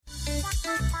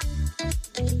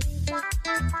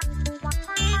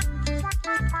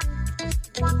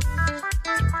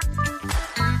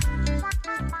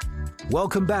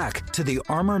Welcome back to the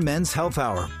Armor Men's Health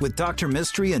Hour with Dr.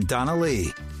 Mystery and Donna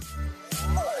Lee.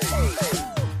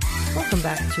 Welcome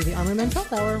back to the Armor Men's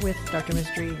Health Hour with Dr.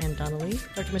 Mystery and Donna Lee.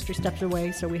 Dr. Mystery stepped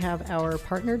away, so we have our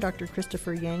partner, Dr.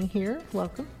 Christopher Yang, here.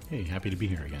 Welcome. Hey, happy to be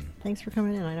here again. Thanks for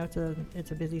coming in. I know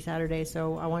it's a busy Saturday,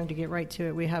 so I wanted to get right to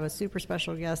it. We have a super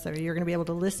special guest that you're going to be able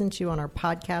to listen to on our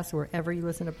podcast, wherever you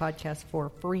listen to podcasts, for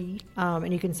free.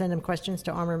 And you can send them questions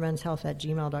to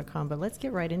armormenshealth@gmail.com. But let's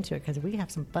get right into it, because we have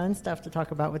some fun stuff to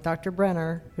talk about with Dr.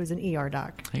 Brener, who's an ER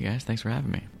doc. Hey, guys. Thanks for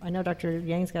having me. I know Dr.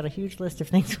 Yang's got a huge list of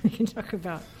things we can talk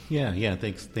about. Yeah.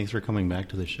 Thanks for coming back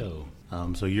to the show.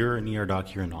 So you're an ER doc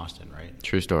here in Austin, right?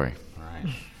 True story. All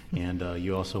right. And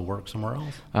you also work somewhere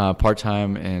else?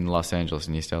 Part-time in Los Angeles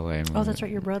in East LA. Oh, that's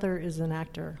right. Your brother is an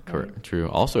actor. Right? Correct. True.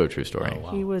 Also a true story. Oh,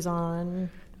 wow. He was on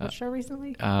what show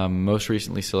recently? Most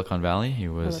recently, Silicon Valley. He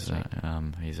was.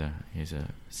 He's a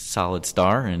solid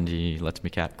star, and he lets me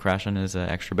crash on his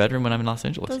extra bedroom when I'm in Los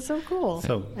Angeles. That's so cool.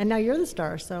 And now you're the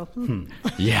star. So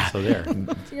yeah. So there,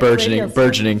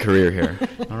 burgeoning career here.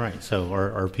 All right. So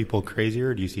are people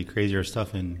crazier? Do you see crazier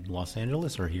stuff in Los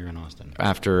Angeles or here in Austin?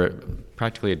 After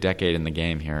practically a decade in the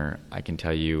game here, I can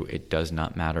tell you it does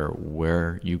not matter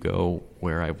where you go,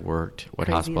 where I've worked, what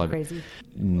hospital I've been.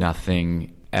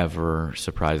 Nothing ever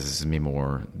surprises me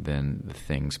more than the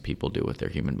things people do with their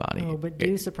human body. Oh, but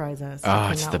do surprise us. Oh,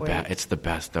 it's the best. It's the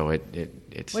best, though.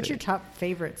 It's. What's your top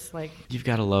favorites? Like, you've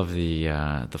got to love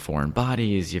the foreign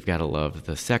bodies. You've got to love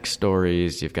the sex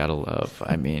stories. You've got to love.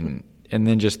 I mean, and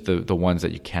then just the ones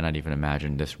that you cannot even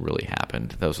imagine this really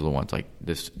happened. Those are the ones like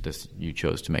this. You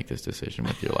chose to make this decision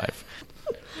with your life.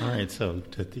 All right, so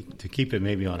to keep it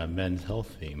maybe on a men's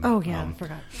health theme. Oh, yeah, I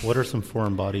forgot. What are some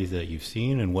foreign bodies that you've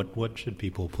seen, and what should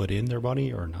people put in their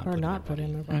body or not put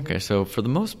in their body? Okay, so for the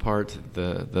most part,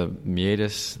 the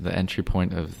meatus, the entry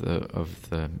point of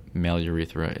the male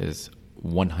urethra is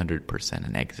 100%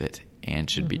 an exit and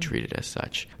should be treated as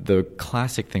such. The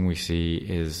classic thing we see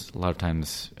is a lot of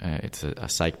times it's a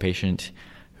psych patient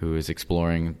who is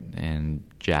exploring and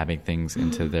jabbing things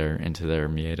into their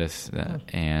meatus,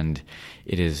 and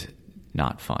it is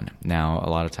not fun. Now, a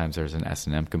lot of times there's an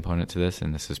S&M component to this,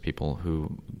 and this is people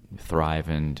who thrive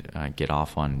and get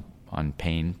off on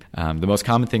pain. The most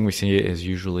common thing we see is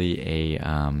usually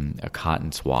a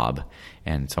cotton swab,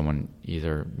 and someone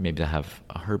either maybe they'll have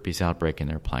a herpes outbreak and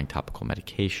they're applying topical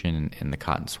medication, and the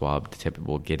cotton swab, the tip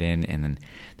will get in, and then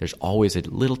there's always a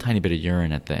little tiny bit of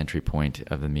urine at the entry point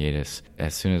of the meatus.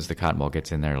 As soon as the cotton ball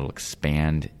gets in there, it'll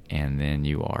expand, and then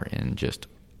you are in just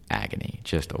agony,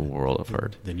 just a world of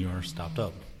hurt. Then you are stopped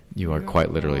up. You are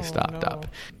quite literally stopped up.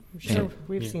 Sure,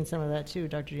 we've seen some of that too,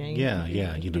 Dr. Yang.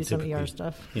 Yeah. You do some ER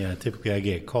stuff. Yeah, typically I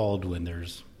get called when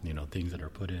there's things that are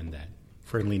put in that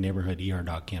friendly neighborhood ER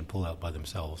doc can't pull out by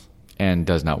themselves. And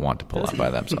does not want to pull out by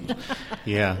themselves.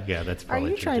 Yeah, that's probably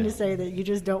true. Are you trying too. to say that you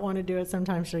just don't want to do it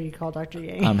sometimes, so you call Dr.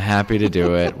 Yang? I'm happy to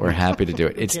do it. We're happy to do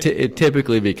it. It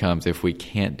typically becomes, if we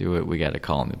can't do it, we got to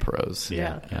call in the pros.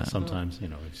 Yeah. Sometimes,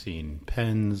 I've seen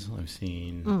pens. I've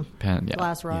seen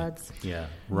glass rods. Yeah,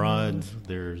 rods.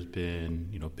 There's been,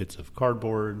 bits of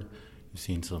cardboard. I've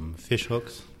seen some fish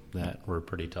hooks that were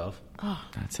pretty tough. Oh,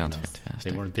 that sounds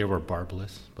fantastic. They were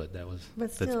barbless, but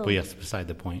that's beside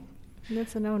the point.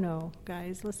 That's a no-no,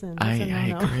 guys. Listen, I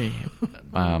agree.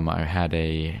 I had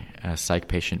a psych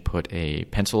patient put a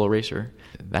pencil eraser.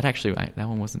 That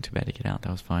one wasn't too bad to get out.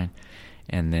 That was fine.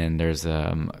 And then there's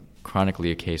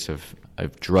chronically a case of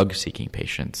drug-seeking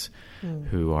patients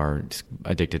who are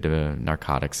addicted to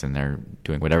narcotics, and they're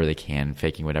doing whatever they can,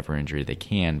 faking whatever injury they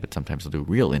can, but sometimes they'll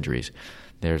do real injuries.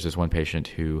 There's this one patient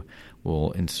who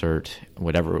will insert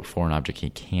whatever foreign object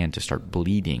he can to start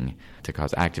bleeding, to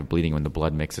cause active bleeding. When the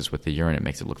blood mixes with the urine, it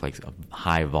makes it look like a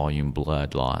high-volume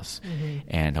blood loss.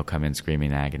 And he'll come in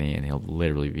screaming in agony, and he'll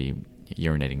literally be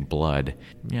urinating blood,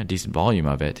 decent volume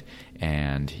of it,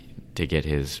 and to get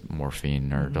his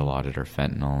morphine or Dilaudid or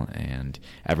fentanyl. And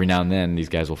every now and then, these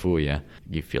guys will fool you.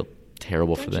 You feel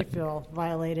terrible for that. You feel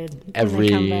violated.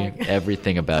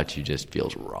 Everything about you just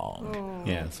feels wrong. Oh.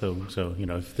 Yeah. So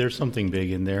if there's something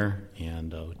big in there,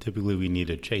 and typically we need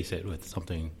to chase it with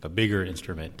a bigger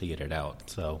instrument to get it out.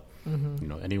 So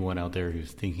anyone out there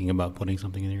who's thinking about putting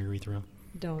something in their urethra,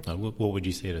 don't. What would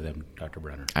you say to them, Dr.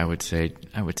 Brener? I would say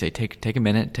take a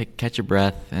minute, catch your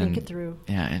breath, and think it through.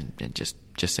 Yeah, and just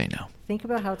say no. Think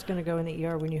about how it's going to go in the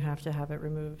ER when you have to have it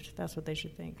removed. That's what they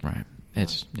should think. Right.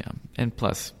 And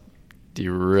plus, do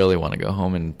you really want to go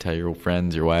home and tell your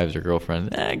friends, your wives, your girlfriends,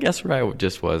 guess where I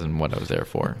just was and what I was there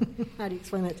for? How do you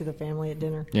explain that to the family at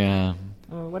dinner? Yeah.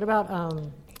 What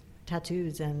about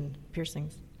tattoos and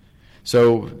piercings?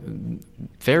 So,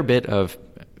 fair bit of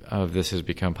of this has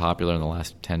become popular in the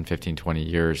last 10, 15, 20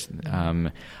 years,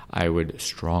 I would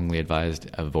strongly advise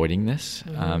avoiding this,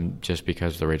 just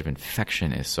because the rate of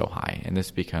infection is so high. And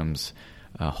this becomes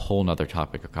a whole nother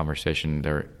topic of conversation.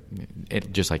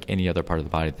 Just like any other part of the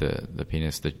body, the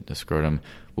penis, the scrotum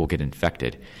will get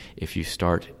infected. If you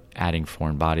start adding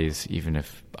foreign bodies, even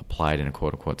if applied in a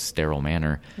quote-unquote sterile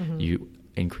manner, you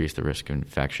increase the risk of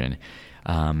infection.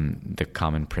 The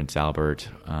common Prince Albert,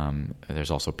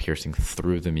 there's also piercing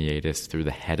through the meatus, through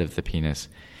the head of the penis.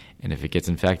 And if it gets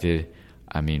infected,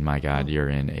 I mean, my God, you're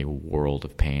in a world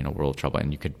of pain, a world of trouble,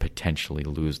 and you could potentially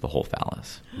lose the whole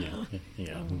phallus.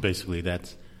 Yeah. Basically,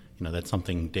 that's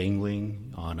something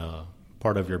dangling on a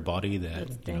part of your body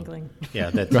that's dangling.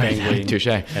 That's right. dangling.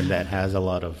 Touché. And that has a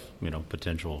lot of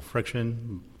potential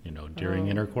friction, during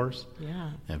intercourse.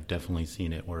 Yeah. I've definitely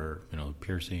seen it where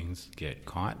piercings get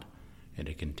caught, and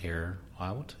it can tear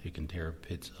out. It can tear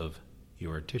bits of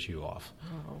your tissue off.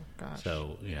 Oh gosh.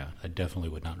 So I definitely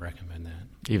would not recommend that.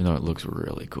 Even though it looks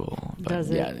really cool. But Does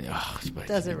it? Yeah.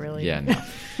 Does it really? Yeah. No.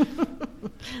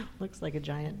 Looks like a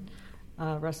giant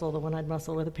Russell, the one-eyed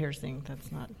muscle with a piercing.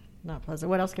 That's not pleasant.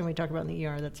 What else can we talk about in the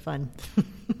ER that's fun?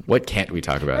 What can't we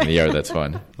talk about in the ER that's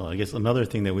fun? Well, I guess another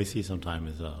thing that we see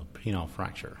sometimes is a penile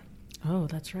fracture. Oh,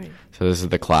 that's right. So this is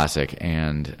the classic,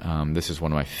 and this is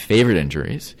one of my favorite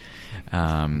injuries.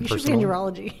 You should be in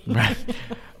urology. Right.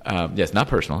 Yes, not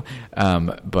personal,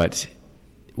 but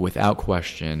without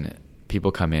question,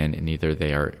 people come in and either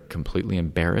they are completely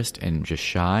embarrassed and just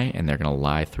shy, and they're going to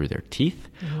lie through their teeth,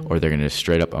 or they're going to just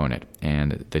straight up own it.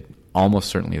 And almost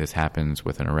certainly this happens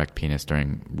with an erect penis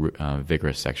during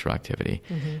vigorous sexual activity.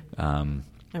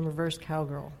 I'm reverse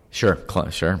cowgirl. Sure.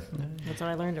 Sure. That's what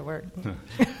I learned at work.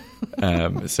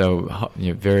 So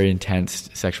very intense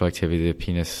sexual activity. The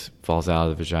penis falls out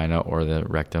of the vagina or the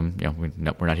rectum.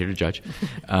 We're not here to judge.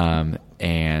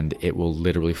 And it will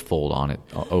literally fold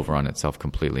over on itself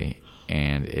completely.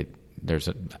 And it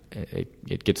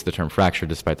gets the term fracture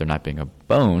despite there not being a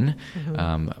bone.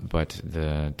 But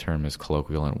the term is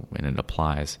colloquial and it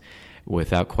applies.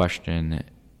 Without question,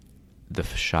 the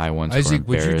shy ones Isaac, who are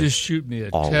would you embarrassed, just shoot me a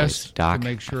always. test Doc, to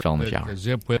make sure I fell in the that shower. the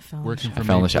zip whip working for I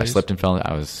fell in me, the shower. I please? slipped and fell.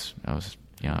 I was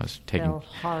taking. Fell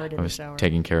hard in I the was shower.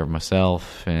 taking care of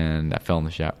myself, and I fell in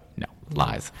the shower. No,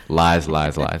 lies.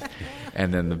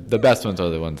 And then the best ones are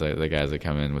the ones the guys that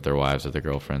come in with their wives or their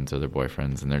girlfriends or their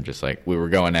boyfriends, and they're just like, we were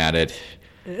going at it.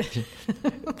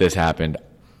 This happened.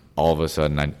 All of a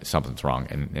sudden, something's wrong,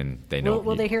 and they know.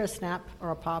 Will they hear a snap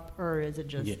or a pop, or is it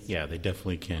just... Yeah, they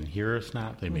definitely can hear a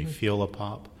snap. They may feel a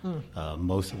pop.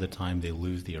 Most of the time, they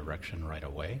lose the erection right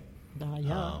away.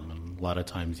 Yeah. And a lot of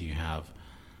times you have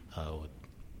an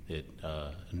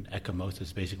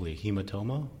ecchymosis, basically a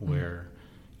hematoma, where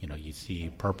you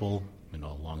see purple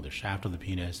along the shaft of the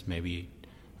penis, maybe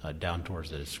down towards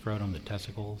the scrotum, the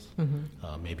testicles,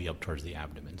 maybe up towards the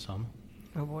abdomen some.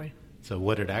 Oh boy. So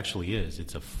what it actually is,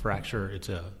 it's a fracture.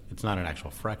 It's not an actual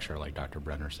fracture like Dr.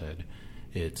 Brener said.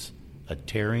 It's a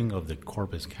tearing of the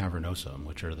corpus cavernosum,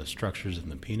 which are the structures in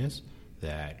the penis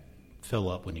that fill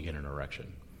up when you get an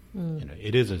erection.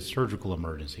 It is a surgical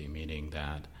emergency, meaning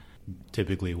that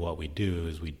typically what we do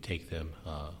is we take them,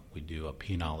 we do a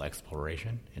penile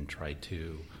exploration and try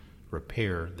to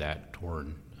repair that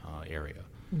torn area.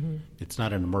 It's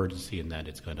not an emergency in that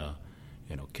it's going to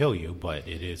kill you, but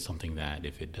it is something that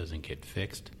if it doesn't get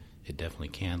fixed, it definitely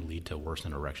can lead to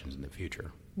worsened erections in the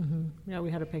future. Yeah, we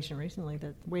had a patient recently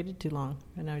that waited too long,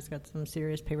 and now he's got some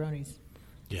serious peyronie's.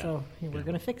 Yeah. So we're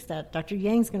going to fix that. Dr.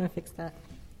 Yang's going to fix that.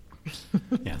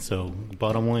 Yeah, so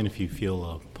bottom line, if you feel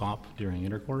a pop during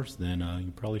intercourse, then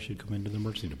you probably should come into the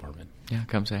emergency department. Yeah,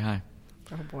 come say hi.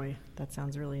 Oh boy, that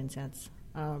sounds really intense.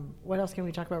 What else can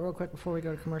we talk about real quick before we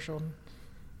go to commercial?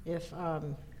 If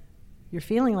you're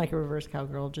feeling like a reverse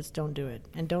cowgirl, just don't do it.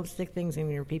 And don't stick things in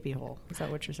your pee-pee hole. Is that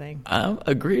what you're saying?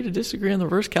 Agree to disagree on the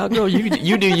reverse cowgirl.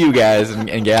 You do you guys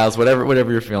and gals,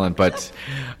 whatever you're feeling. But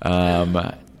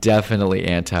definitely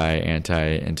anti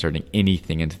inserting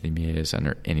anything into the meatus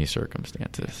under any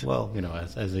circumstances. Well,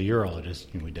 as a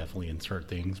urologist, we definitely insert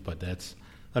things, but that's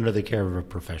under the care of a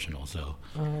professional. So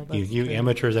you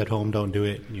amateurs at home, don't do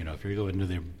it. If you're going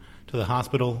to the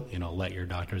hospital, let your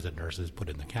doctors and nurses put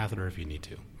in the catheter if you need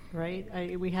to.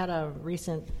 Right. We had a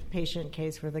recent patient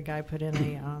case where the guy put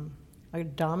in a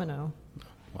domino,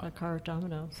 a carved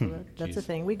domino. So that's a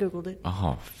thing. We Googled it.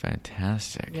 Oh,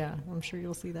 fantastic! Yeah, I'm sure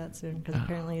you'll see that soon because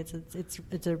apparently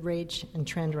it's a rage and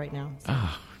trend right now. So.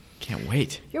 Can't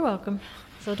wait. You're welcome.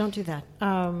 So don't do that.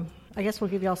 I guess we'll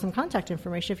give you all some contact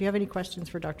information. If you have any questions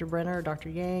for Dr. Brener or Dr.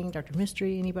 Yang, Dr.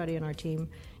 Mystery, anybody in our team,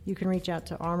 you can reach out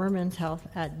to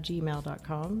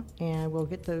armormenshealth@gmail.com, and we'll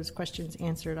get those questions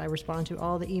answered. I respond to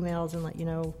all the emails and let you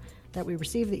know that we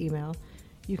received the email.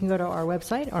 You can go to our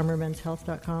website,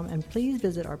 armormenshealth.com, and please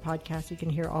visit our podcast. You can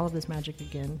hear all of this magic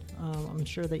again. I'm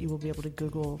sure that you will be able to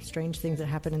Google strange things that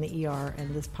happen in the ER,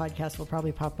 and this podcast will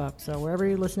probably pop up. So wherever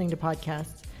you're listening to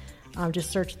podcasts,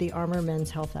 just search the Armor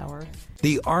Men's Health Hour.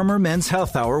 The Armor Men's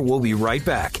Health Hour will be right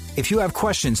back. If you have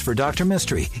questions for Dr.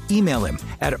 Mystery, email him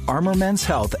at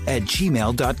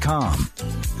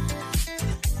armormenshealth@gmail.com.